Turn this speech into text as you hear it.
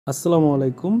আসসালামু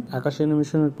আলাইকুম।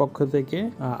 আকাশানিমেশনের পক্ষ থেকে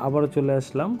আবারও চলে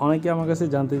আসলাম। অনেকে আমার কাছে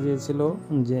জানতে চেয়েছিল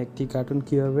যে একটি কার্টুন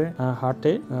কিভাবে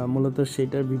হাঁটে, মূলত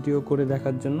সেটার ভিডিও করে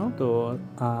দেখার জন্য। তো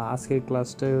আজকের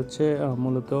ক্লাসটাই হচ্ছে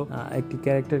মূলত একটি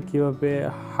ক্যারেক্টার কিভাবে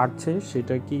হাঁটছে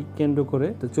সেটা কি কেন্দ্র করে।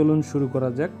 তো চলুন শুরু করা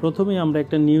যাক। প্রথমেই আমরা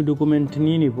একটা নিউ ডকুমেন্ট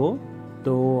নিয়ে নিব।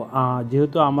 তো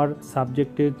যেহেতু আমার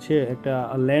সাবজেক্টে হচ্ছে একটা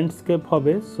ল্যান্ডস্কেপ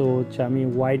হবে, সো হচ্ছে আমি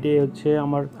ওয়াইডে হচ্ছে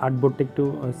আমার আর্টবোর্ডটা একটু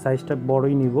সাইজটা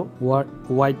বড়ই নিব।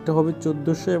 ওয়াইডটা হবে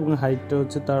 1400 এবং হাইটটা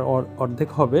হচ্ছে তার অর্ধেক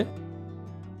হবে।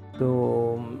 তো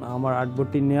আমার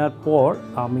আর্টবোর্ডটি নেওয়ার পর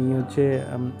আমি হচ্ছে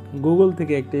গুগল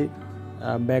থেকে একটি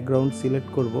ব্যাকগ্রাউন্ড সিলেক্ট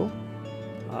করব।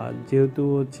 যেহেতু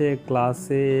হচ্ছে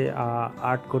ক্লাসে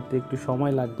আর্ট করতে একটু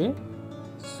সময় লাগবে,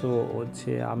 সো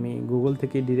হচ্ছে আমি গুগল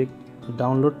থেকে ডিরেক্ট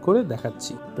ডাউনলোড করে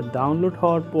দেখাচ্ছি। তো ডাউনলোড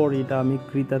হওয়ার পর এটা আমি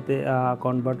ক্রিতাতে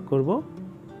কনভার্ট করব।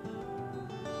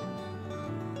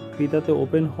 ক্রিতাতে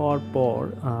ওপেন হওয়ার পর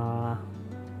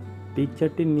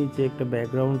পিকচারটির নিচে একটা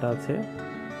ব্যাকগ্রাউন্ড আছে,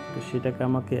 তো সেটাকে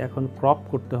আমাকে এখন ক্রপ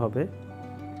করতে হবে।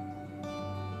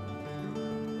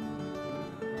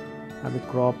 আমি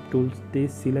ক্রপ টুলসটি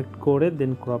সিলেক্ট করে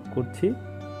দেন ক্রপ করছি।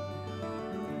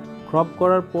 ক্রপ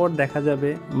করার পর দেখা যাবে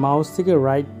মাউস থেকে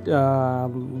রাইট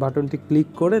বাটনটি ক্লিক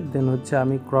করে দেন হচ্ছে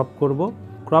আমি ক্রপ করব।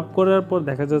 ক্রপ করার পর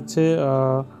দেখা যাচ্ছে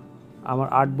আমার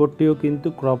আর্টবোর্ডটিও কিন্তু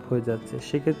ক্রপ হয়ে যাচ্ছে।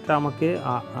 সেক্ষেত্রে আমাকে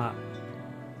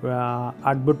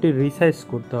আর্টবোর্ডটি রিসাইজ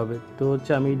করতে হবে। তো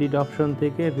হচ্ছে আমি এডিট অপশন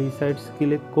থেকে রিসাইজ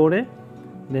ক্লিক করে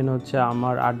দেন হচ্ছে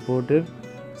আমার আর্টবোর্ডের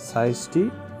সাইজটি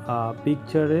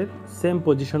পিকচারের সেম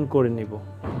পজিশন করে নেব।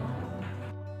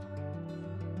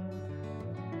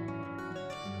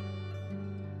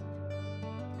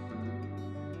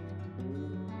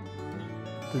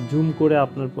 তো জুম করে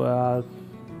আপনার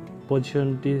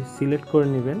পজিশনটি সিলেক্ট করে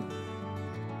নেবেন।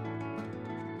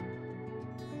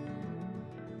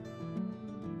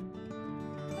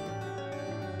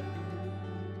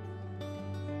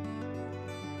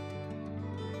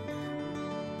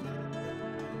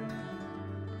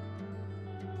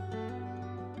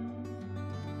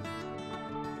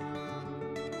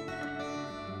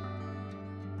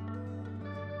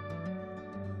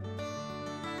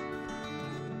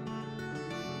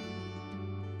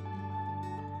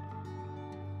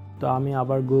 তো আমি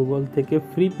আবার গুগল থেকে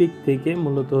ফ্রি পিক থেকে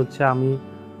মূলত হচ্ছে আমি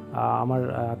আমার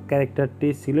ক্যারেক্টারটি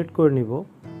সিলেক্ট করে নিব।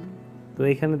 তো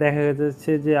এখানে দেখা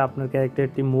যাচ্ছে যে আপনার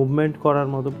ক্যারেক্টারটি মুভমেন্ট করার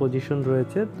মতো পজিশন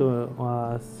রয়েছে। তো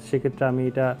সেক্ষেত্রে আমি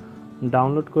এটা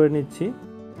ডাউনলোড করে নিচ্ছি।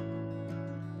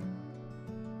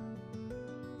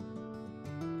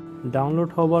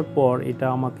 ডাউনলোড হওয়ার পর এটা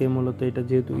আমাকে মূলত এটা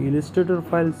যেহেতু ইলাস্ট্রেটর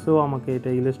ফাইল, সো আমাকে এটা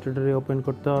ইলাস্ট্রেটরে ওপেন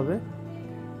করতে হবে।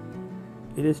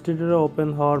 ইলাস্ট্রেটরে ওপেন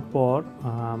হওয়ার পর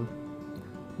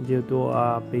যেহেতু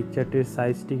পিকচারটির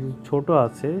সাইজটি ছোট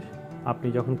আছে, আপনি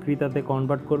যখন ক্রিতাতে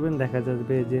কনভার্ট করবেন দেখা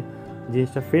যাবে যে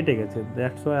জিনিসটা ফেটে গেছে।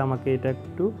 দ্যাটস ওয়াই আমাকে এটা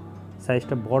একটু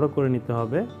সাইজটা বড় করে নিতে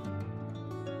হবে।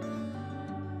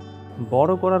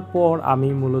 বড় করার পর আমি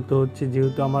মূলত হচ্ছে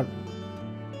যেহেতু আমার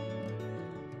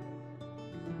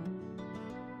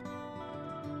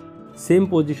সেম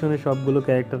পজিশনে সবগুলো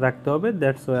ক্যারেক্টার রাখতে হবে,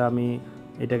 দ্যাটস ওয়াই আমি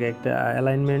এটাকে একটা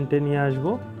অ্যালাইনমেন্টে নিয়ে আসব।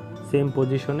 সেম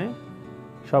পজিশনে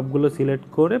সবগুলো সিলেক্ট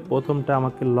করে প্রথমটা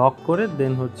আমাকে লক করে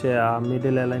দেন হচ্ছে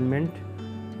মিডল অ্যালাইনমেন্ট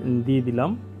দিয়ে দিলাম।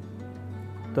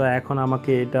 তো এখন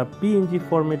আমাকে এটা পিএনজি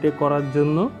ফরম্যাটে করার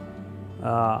জন্য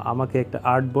আমাকে একটা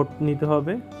আর্টবোর্ড নিতে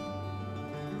হবে।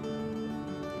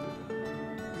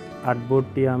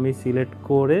 আর্টবোর্ডটি আমি সিলেক্ট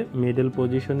করে মিডল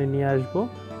পজিশনে নিয়ে আসব।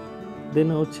 দেন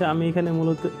হচ্ছে আমি এখানে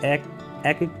মূলত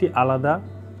একটি আলাদা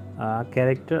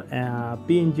ক্যারেক্টার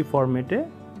পিএনজি ফরম্যাটে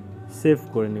সেভ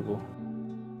করে নেব।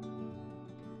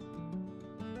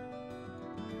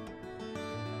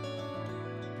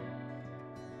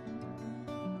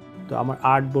 তো আমার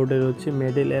আর্টবোর্ডের হচ্ছে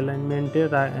মিডল অ্যালাইনমেন্টে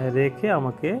রেখে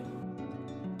আমাকে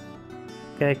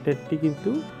ক্যারেক্টারটি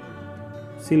কিন্তু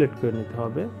সিলেক্ট করে নিতে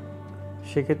হবে।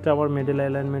 সেক্ষেত্রে আমার মিডল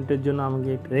অ্যালাইনমেন্টের জন্য আমাকে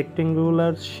একটা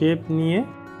রেক্টেঙ্গুলার শেপ নিয়ে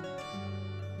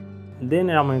দেন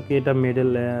আমাকে এটা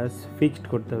মিডল ফিক্সড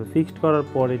করতে হবে। ফিক্সড করার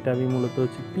পর এটা আমি মূলত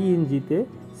হচ্ছে পিএনজিতে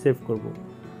সেভ করব।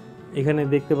 এখানে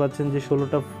দেখতে পাচ্ছেন যে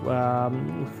 16টা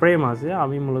ফ্রেম আছে।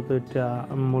 আমি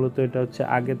মূলত এটা হচ্ছে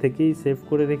আগে থেকেই সেভ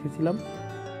করে রেখেছিলাম।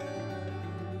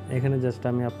 এখানে জাস্ট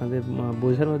আমি আপনাদের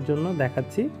বোঝানোর জন্য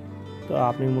দেখাচ্ছি। তো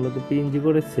আপনি মূলত পিএনজি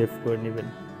করে সেভ করে নেবেন।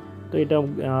 তো এটা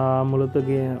মূলত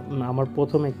আমার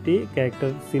প্রথম একটি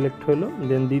ক্যারেক্টার সিলেক্ট হলো।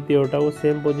 দেন দ্বিতীয়টাও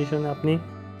সেম পজিশনে আপনি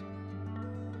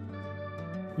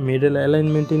মিডল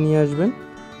অ্যালাইনমেন্টে নিয়ে আসবেন।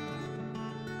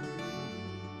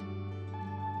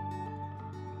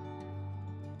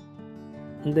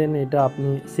 দেন এটা আপনি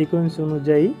সিকোয়েন্স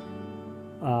অনুযায়ী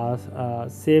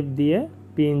সেভ দিয়ে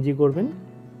পিএনজি করবেন।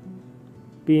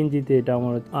 পিএনজিতে এটা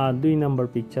আমার 2 নাম্বার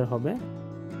পিকচার হবে।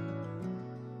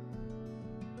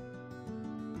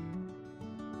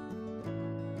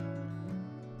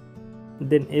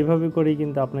 দেন এভাবে করেই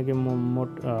কিন্তু আপনাকে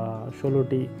মোট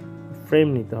 16টি ফ্রেম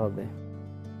নিতে হবে।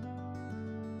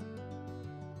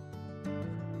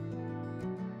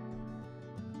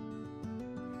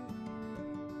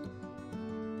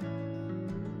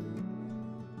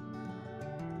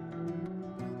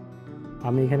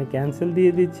 আমি এখানে ক্যান্সেল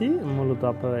দিয়ে দিচ্ছি, মূলত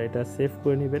আপনারা এটা সেভ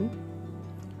করে নেবেন।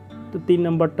 তো 3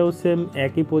 নাম্বারটাও সেম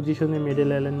একই পজিশনে মিডল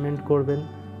অ্যালাইনমেন্ট করবেন,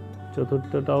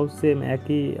 চতুর্থটাও সেম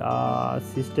একই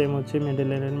সিস্টেম হচ্ছে মিডল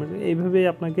অ্যালাইনমেন্ট। এইভাবেই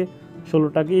আপনাকে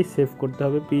 16টাকেই সেভ করতে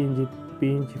হবে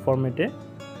পিএনজি ফরম্যাটে।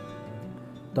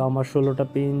 তো আমার 16টা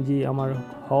পিএনজি আমার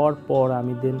হওয়ার পর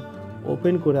আমি দেন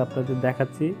ওপেন করে আপনাদের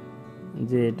দেখাচ্ছি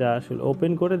যে এটা আসলে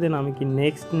ওপেন করে দেন আমি কি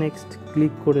নেক্সট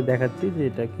ক্লিক করে দেখাচ্ছি যে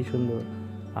এটা কি সুন্দর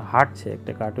হাঁটছে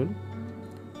একটা কার্টুন।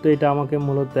 তো এটা আমাকে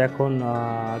মূলত এখন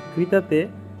ক্রিটাতে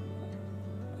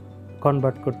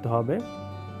কনভার্ট করতে হবে।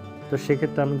 তো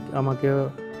সেক্ষেত্রে আমাকে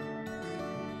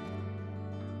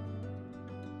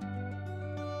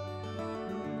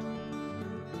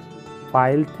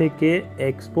ফাইল থেকে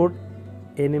এক্সপোর্ট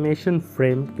অ্যানিমেশন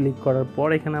ফ্রেম ক্লিক করার পর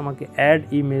এখানে আমাকে অ্যাড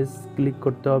ইমেজ ক্লিক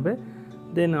করতে হবে।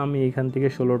 দেন আমি এখান থেকে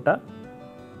 16টা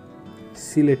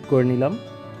সিলেক্ট করে নিলাম।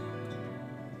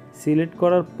 সিলেক্ট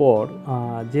করার পর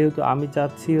যেহেতু আমি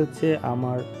চাচ্ছি হচ্ছে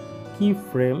আমার কি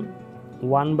ফ্রেম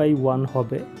 1 বাই 1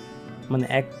 হবে, মানে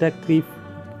একটা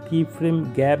কি ফ্রেম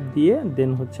গ্যাপ দিয়ে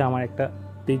দেন হচ্ছে আমার একটা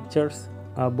পিকচার্স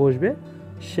বসবে।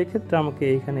 সেক্ষেত্রে আমাকে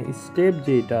এখানে স্টেপ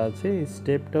যেটা আছে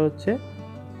স্টেপটা হচ্ছে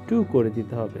 2 করে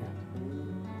দিতে হবে।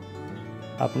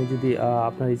 আপনি যদি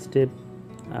আপনার স্টেপ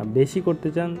বেশি করতে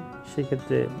চান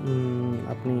সেক্ষেত্রে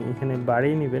আপনি এখানে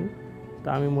বাড়িয়ে নেবেন। তো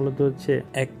আমি মূলত হচ্ছে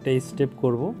একটা স্টেপ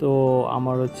করব। তো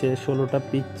আমার হচ্ছে 16টা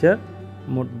পিকচার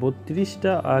মোট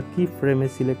 32টা কি ফ্রেমে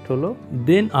সিলেক্ট হলো।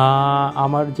 দেন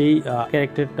আমার যেই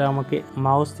ক্যারেক্টারটা আমাকে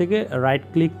মাউস থেকে রাইট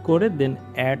ক্লিক করে দেন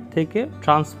অ্যাড থেকে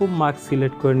ট্রান্সফর্ম মার্ক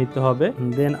সিলেক্ট করে নিতে হবে।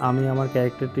 দেন আমি আমার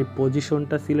ক্যারেক্টারটির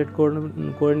পজিশনটা সিলেক্ট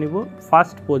করে নিব,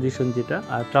 ফার্স্ট পজিশন যেটা।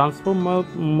 আর ট্রান্সফর্ম মার্ক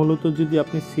মূলত যদি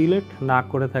আপনি সিলেক্ট না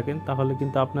করে থাকেন তাহলে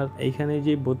কিন্তু আপনার এইখানে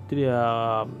যে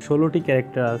 16টি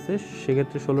ক্যারেক্টার আছে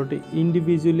সেক্ষেত্রে 16টি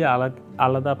ইন্ডিভিজুয়ালি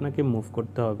আলাদা আপনাকে মুভ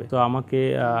করতে হবে। তো আমাকে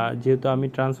যেহেতু আমি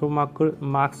ট্রান্সফর্ম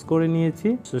মার্কস করে নিয়েছি,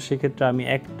 তো সেক্ষেত্রে আমি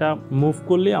একটা মুভ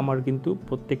করলে আমার কিন্তু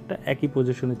প্রত্যেকটা একই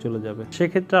পজিশনে চলে যাবে।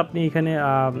 সেক্ষেত্রে আপনি এখানে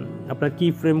আপনার কি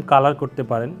ফ্রেম কালার করতে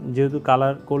পারেন, যেহেতু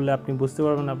কালার করলে আপনি বুঝতে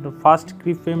পারবেন আপনার ফার্স্ট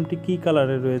কি ফ্রেমটি কি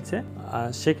কালারে রয়েছে।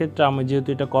 সেক্ষেত্রে আমি যেহেতু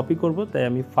এটা কপি করব তাই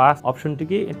আমি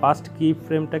ফার্স্ট কি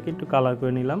ফ্রেমটাকে একটু কালার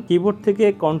করে নিলাম। কিবোর্ড থেকে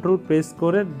কন্ট্রোল প্রেস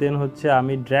করে দেন হচ্ছে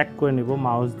আমি ড্র্যাগ করে নিব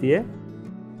মাউস দিয়ে।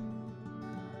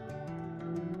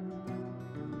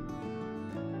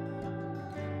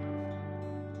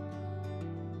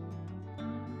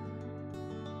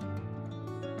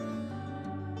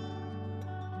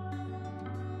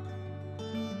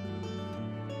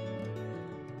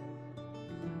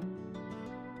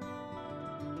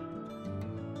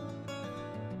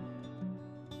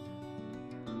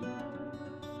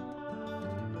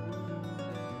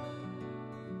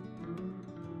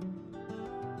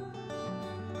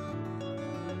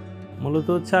 মূলত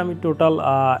হচ্ছে আমি টোটাল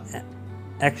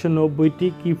 190টি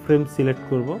কি ফ্রেম সিলেক্ট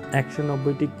করব।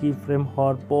 190টি কি ফ্রেম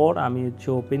হওয়ার পর আমি হচ্ছে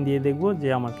ওপেন দিয়ে দেখব যে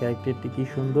আমার ক্যারেক্টারটি কি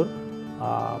সুন্দর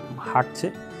হাঁটছে।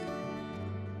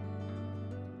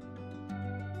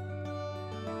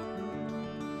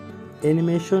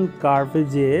 অ্যানিমেশন কার্ভে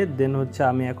যেয়ে দেন হচ্ছে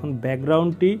আমি এখন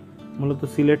ব্যাকগ্রাউন্ডটি মূলত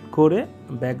সিলেক্ট করে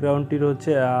ব্যাকগ্রাউন্ডটির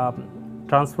হচ্ছে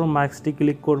ট্রান্সফর্ম মার্কসটি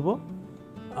ক্লিক করব।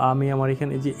 আমি আমার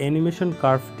এখানে যে অ্যানিমেশন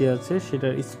কার্ভটি আছে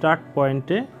সেটার স্টার্ট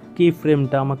পয়েন্টে কি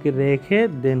ফ্রেমটা আমাকে রেখে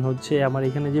দেন হচ্ছে আমার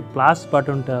এখানে যে প্লাস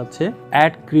বাটনটা আছে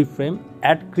অ্যাড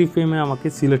কি ফ্রেমে আমাকে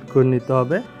সিলেক্ট করে নিতে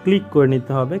হবে, ক্লিক করে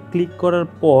নিতে হবে। ক্লিক করার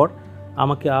পর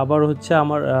আমাকে আবার হচ্ছে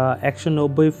আমার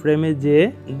 190 ফ্রেমে যেয়ে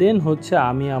দেন হচ্ছে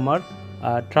আমি আমার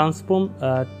ট্রান্সফর্ম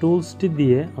টুলসটি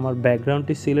দিয়ে আমার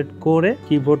ব্যাকগ্রাউন্ডটি সিলেক্ট করে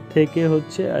কিবোর্ড থেকে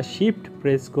হচ্ছে শিফট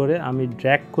প্রেস করে আমি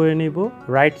ড্র্যাগ করে নিব,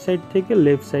 রাইট সাইড থেকে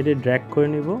লেফট সাইডে ড্র্যাগ করে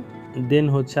নিব। দেন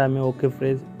হচ্ছে আমি ওকে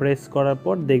প্রেস করার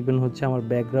পর দেখবেন হচ্ছে আমার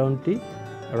ব্যাকগ্রাউন্ডটি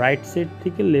রাইট সাইড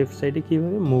থেকে লেফট সাইডে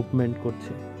কিভাবে মুভমেন্ট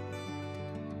করছে।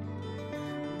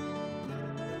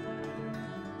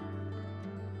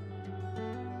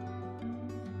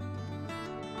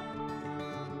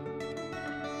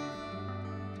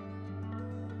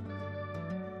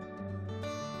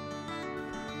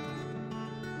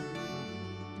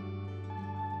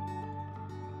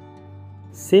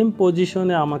 সেম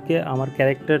পজিশনে আমাকে আমার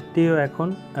ক্যারেক্টারটিও এখন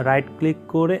রাইট ক্লিক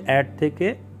করে অ্যাড থেকে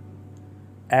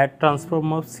অ্যাড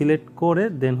ট্রান্সফর্ম সিলেক্ট করে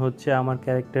দেন হচ্ছে আমার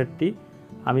ক্যারেক্টারটি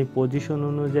আমি পজিশন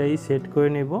অনুযায়ী সেট করে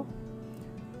নেব,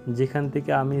 যেখান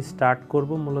থেকে আমি স্টার্ট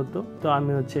করব মূলত। তো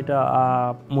আমি হচ্ছে এটা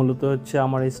মূলত হচ্ছে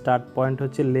আমার স্টার্ট পয়েন্ট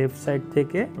হচ্ছে লেফট সাইড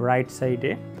থেকে রাইট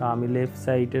সাইডে। তো আমি লেফট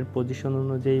সাইডের পজিশন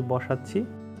অনুযায়ী বসাচ্ছি।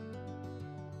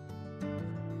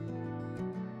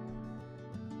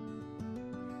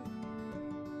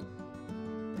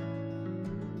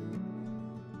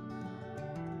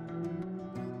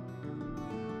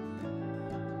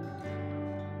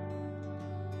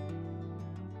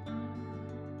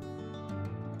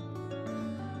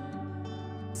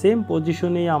 সেম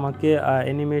পজিশনেই আমাকে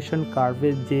অ্যানিমেশন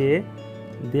কার্ভে যেয়ে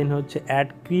দেন হচ্ছে অ্যাড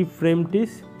কি ফ্রেমটি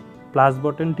প্লাস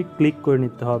বাটনটি ক্লিক করে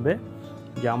নিতে হবে।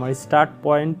 যে আমার স্টার্ট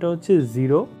পয়েন্টটা হচ্ছে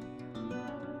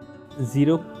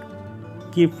 0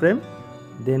 কি ফ্রেম।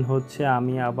 দেন হচ্ছে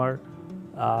আমি আবার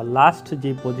লাস্ট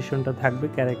যে পজিশনটা থাকবে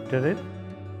ক্যারেক্টারের,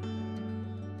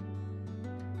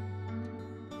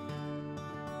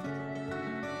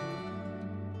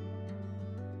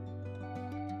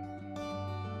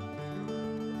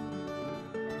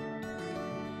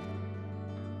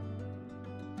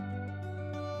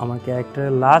 আমার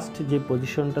ক্যারেক্টারের লাস্ট যে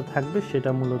পজিশনটা থাকবে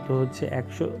সেটা মূলত হচ্ছে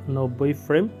 190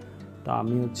 ফ্রেম। তো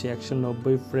আমি হচ্ছে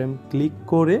 190 ফ্রেম ক্লিক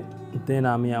করে দেন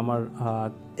আমি আমার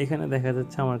এখানে দেখা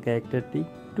যাচ্ছে আমার ক্যারেক্টারটি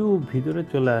একটু ভিতরে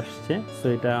চলে আসছে। সো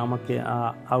এটা আমাকে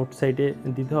আউটসাইডে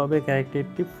দিতে হবে,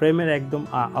 ক্যারেক্টারটি ফ্রেমের একদম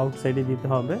আউটসাইডে দিতে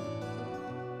হবে।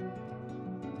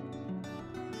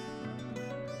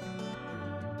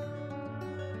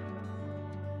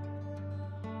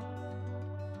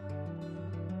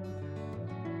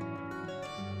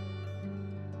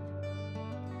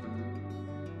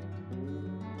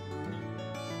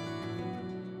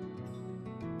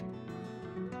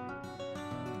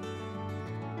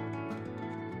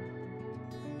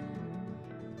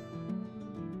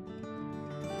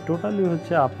 টোটালি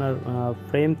হচ্ছে আপনার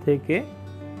ফ্রেম থেকে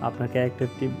আপনার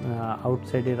ক্যারেক্টারটি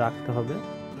আউটসাইডে রাখতে হবে।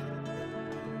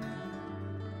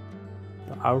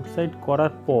 তো আউটসাইড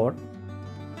করার পর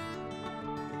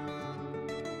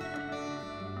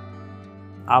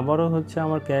আবারও হচ্ছে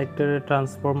আমার ক্যারেক্টারের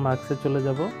ট্রান্সফর্ম মার্কসে চলে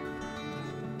যাব।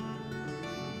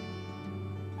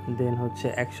 দেন হচ্ছে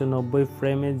 190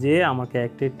 ফ্রেমে যেয়ে আমার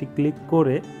ক্যারেক্টারটি ক্লিক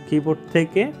করে কিবোর্ড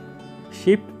থেকে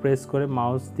শিফট প্রেস করে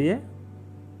মাউস দিয়ে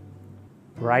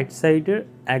রাইট সাইডের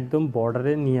একদম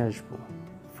বর্ডারে নিয়ে আসব,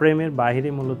 ফ্রেমের বাইরে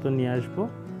মূলত নিয়ে আসব।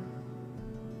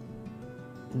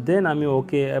 দেন আমি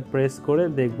ওকে প্রেস করে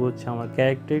দেখব হচ্ছে আমার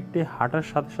ক্যারেক্টারটি হাঁটার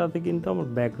সাথে সাথে কিন্তু আমার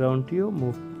ব্যাকগ্রাউন্ডটিও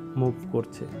মুভ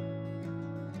করছে।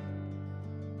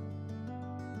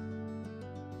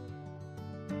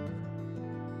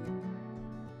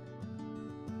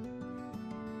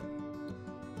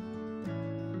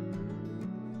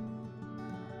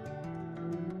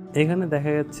 এখানে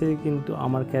দেখা যাচ্ছে কিন্তু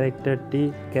আমার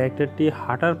ক্যারেক্টারটি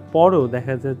হাঁটার পরও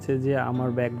দেখা যাচ্ছে যে আমার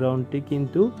ব্যাকগ্রাউন্ডটি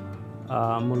কিন্তু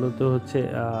মূলত হচ্ছে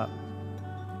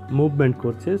মুভমেন্ট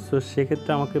করছে। সো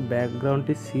সেক্ষেত্রে আমাকে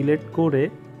ব্যাকগ্রাউন্ডটি সিলেক্ট করে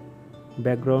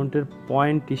ব্যাকগ্রাউন্ডের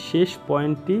শেষ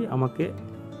পয়েন্টটি আমাকে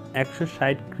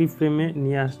 160 কি ফ্রেমে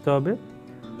নিয়ে আসতে হবে,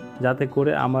 যাতে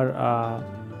করে আমার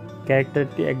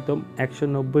ক্যারেক্টারটি একদম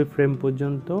 190 ফ্রেম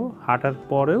পর্যন্ত হাঁটার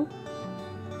পরেও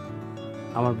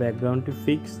আমার ব্যাকগ্রাউন্ডটি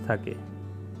ফিক্স থাকে।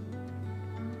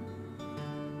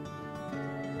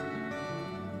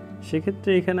 সেক্ষেত্রে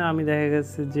এখানে আমি দেখা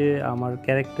গেছে যে আমার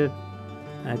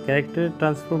ক্যারেক্টারের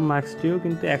ট্রান্সফর্ম মার্কসটিও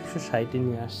কিন্তু 160-এ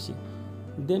নিয়ে আসছি।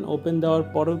 দেন ওপেন দেওয়ার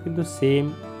পরেও কিন্তু সেম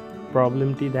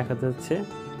প্রবলেমটি দেখা যাচ্ছে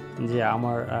যে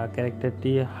আমার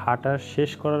ক্যারেক্টারটি হাঁটার শেষ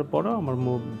করার পরও আমার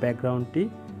ব্যাকগ্রাউন্ডটি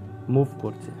মুভ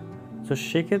করছে। সো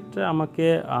সেক্ষেত্রে আমাকে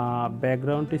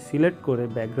ব্যাকগ্রাউন্ডটি সিলেক্ট করে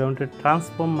ব্যাকগ্রাউন্ডের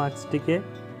ট্রান্সফর্ম মার্কসটিকে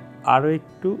আরও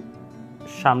একটু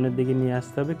সামনের দিকে নিয়ে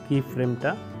আসতে হবে। কি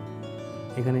ফ্রেমটা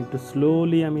এখানে একটু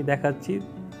স্লোলি আমি দেখাচ্ছি।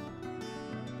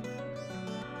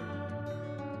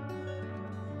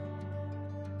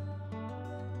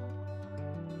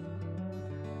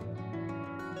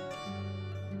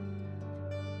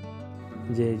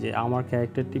 যে আমার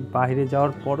ক্যারেক্টারটি বাইরে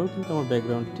যাওয়ার পরেও কিন্তু আমার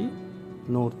ব্যাকগ্রাউন্ডটি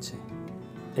নড়ছে।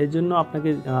 এর জন্য আপনাকে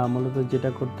মূলত যেটা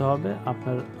করতে হবে,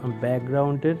 আপনার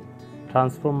ব্যাকগ্রাউন্ডের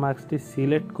ট্রান্সফর্ম মার্কসটি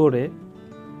সিলেক্ট করে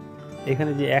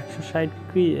এখানে যে 160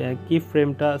 কি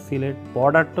ফ্রেমটা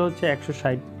বর্ডারটা হচ্ছে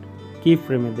 160 কি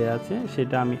ফ্রেমে দেওয়া আছে,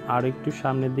 সেটা আমি আরও একটু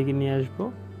সামনের দিকে নিয়ে আসবো।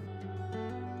 —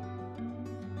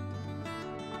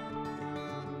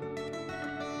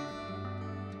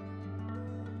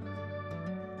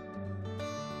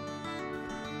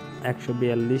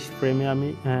 142 ফ্রেমে আমি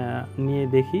নিয়ে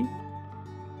দেখি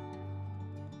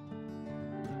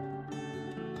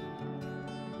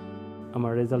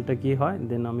আমার রেজাল্টটা কি হয়।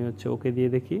 দেন আমি হচ্ছে ওকে দিয়ে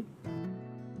দেখি।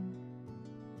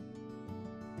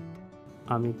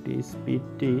 আমি একটি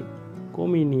স্পিডটি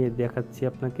কমিয়ে নিয়ে দেখাচ্ছি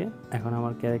আপনাকে। এখন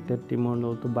আমার ক্যারেক্টারটি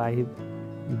মূলত বাহির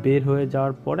বের হয়ে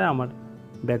যাওয়ার পরে আমার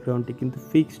ব্যাকগ্রাউন্ডটি কিন্তু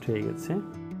ফিক্সড হয়ে গেছে।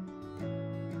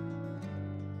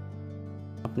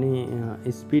 আপনি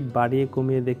স্পিড বাড়িয়ে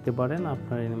কমিয়ে দেখতে পারেন,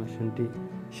 আপনার অ্যানিমেশনটি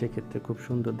সেক্ষেত্রে খুব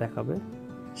সুন্দর দেখাবে।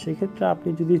 সেক্ষেত্রে আপনি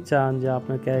যদি চান যে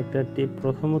আপনার ক্যারেক্টারটি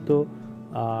প্রথমত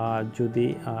যদি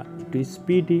একটু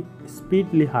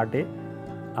স্পিডলি হাঁটে,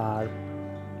 আর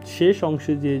শেষ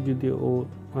অংশে যে যদি ও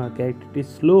ক্যারেক্টারটি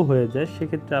স্লো হয়ে যায়,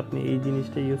 সেক্ষেত্রে আপনি এই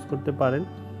জিনিসটা ইউজ করতে পারেন।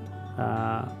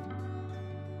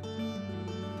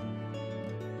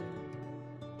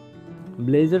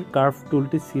 ব্লেজার কার্ভ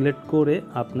টুলটি সিলেক্ট করে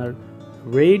আপনার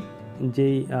রেড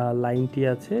যেই লাইনটি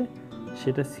আছে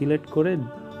সেটা সিলেক্ট করে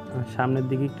সামনের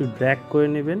দিকে একটু ড্র্যাগ করে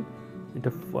নেবেন।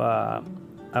 এটা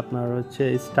আপনার হচ্ছে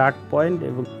স্টার্ট পয়েন্ট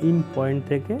এবং ইন পয়েন্ট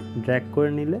থেকে ড্র্যাগ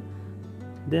করে নিলে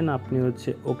দেন আপনি হচ্ছে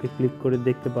ওকে ক্লিক করে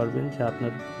দেখতে পারবেন যে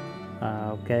আপনার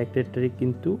ক্যারেক্টারটারি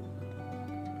কিন্তু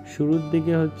শুরুর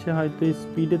দিকে হচ্ছে হয়তো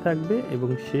স্পিডে থাকবে এবং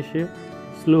শেষে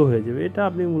স্লো হয়ে যাবে। এটা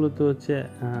আপনি মূলত হচ্ছে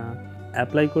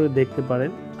অ্যাপ্লাই করে দেখতে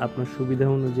পারেন আপনার সুবিধা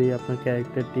অনুযায়ী। আপনার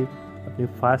ক্যারেক্টারটি আপনি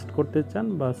ফাস্ট করতে চান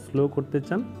বা স্লো করতে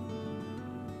চান,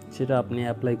 সেটা আপনি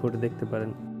অ্যাপ্লাই করে দেখতে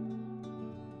পারেন।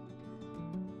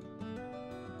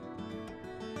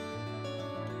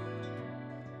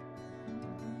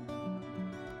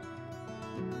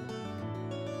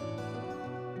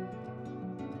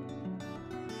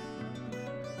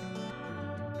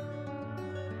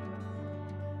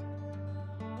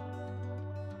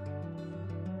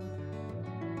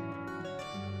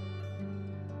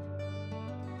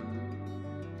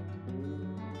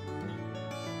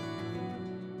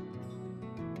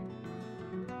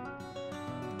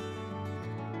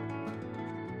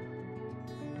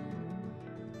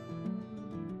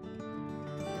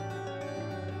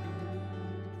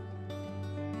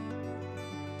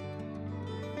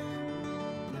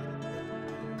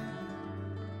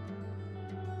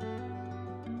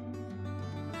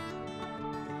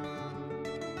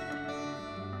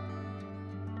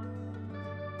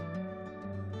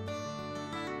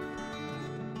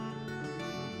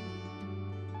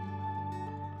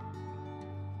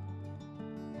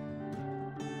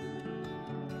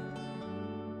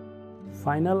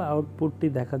 ফাইনাল আউটপুটটি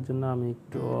দেখার জন্য আমি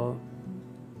একটু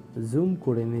জুম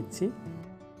করে নিচ্ছি।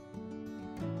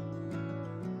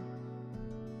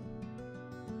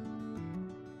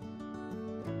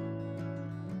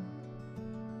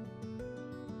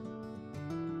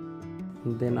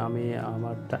 দেন আমি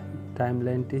আমার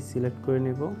টাইমলাইনটি সিলেক্ট করে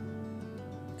নেব।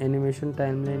 অ্যানিমেশন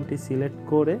টাইমলাইনটি সিলেক্ট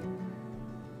করে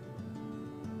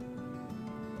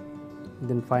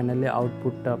দেন ফাইনালি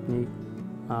আউটপুটটা আপনি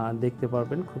দেখতে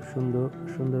পারবেন। খুব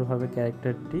সুন্দরভাবে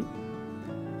ক্যারেক্টারটি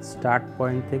স্টার্ট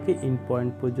পয়েন্ট থেকে ইন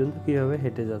পয়েন্ট পর্যন্ত কীভাবে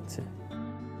হেঁটে যাচ্ছে।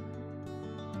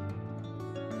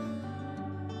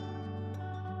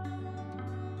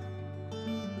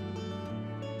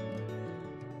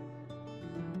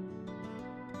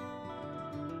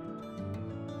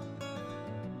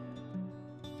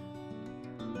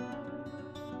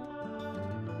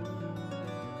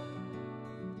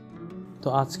 তো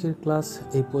আজকের ক্লাস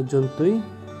এই পর্যন্তই।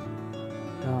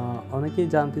 অনেকেই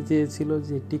জানতে চেয়েছিল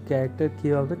যে একটি ক্যারেক্টার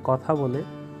কীভাবে কথা বলে,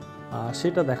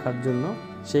 সেটা দেখার জন্য,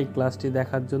 সেই ক্লাসটি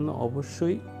দেখার জন্য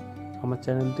অবশ্যই আমার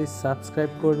চ্যানেলটি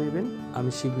সাবস্ক্রাইব করে নেবেন।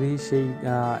 আমি শীঘ্রই সেই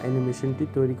অ্যানিমেশনটি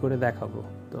তৈরি করে দেখাবো।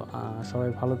 তো সবাই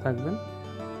ভালো থাকবেন।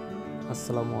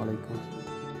 আসসালামু আলাইকুম।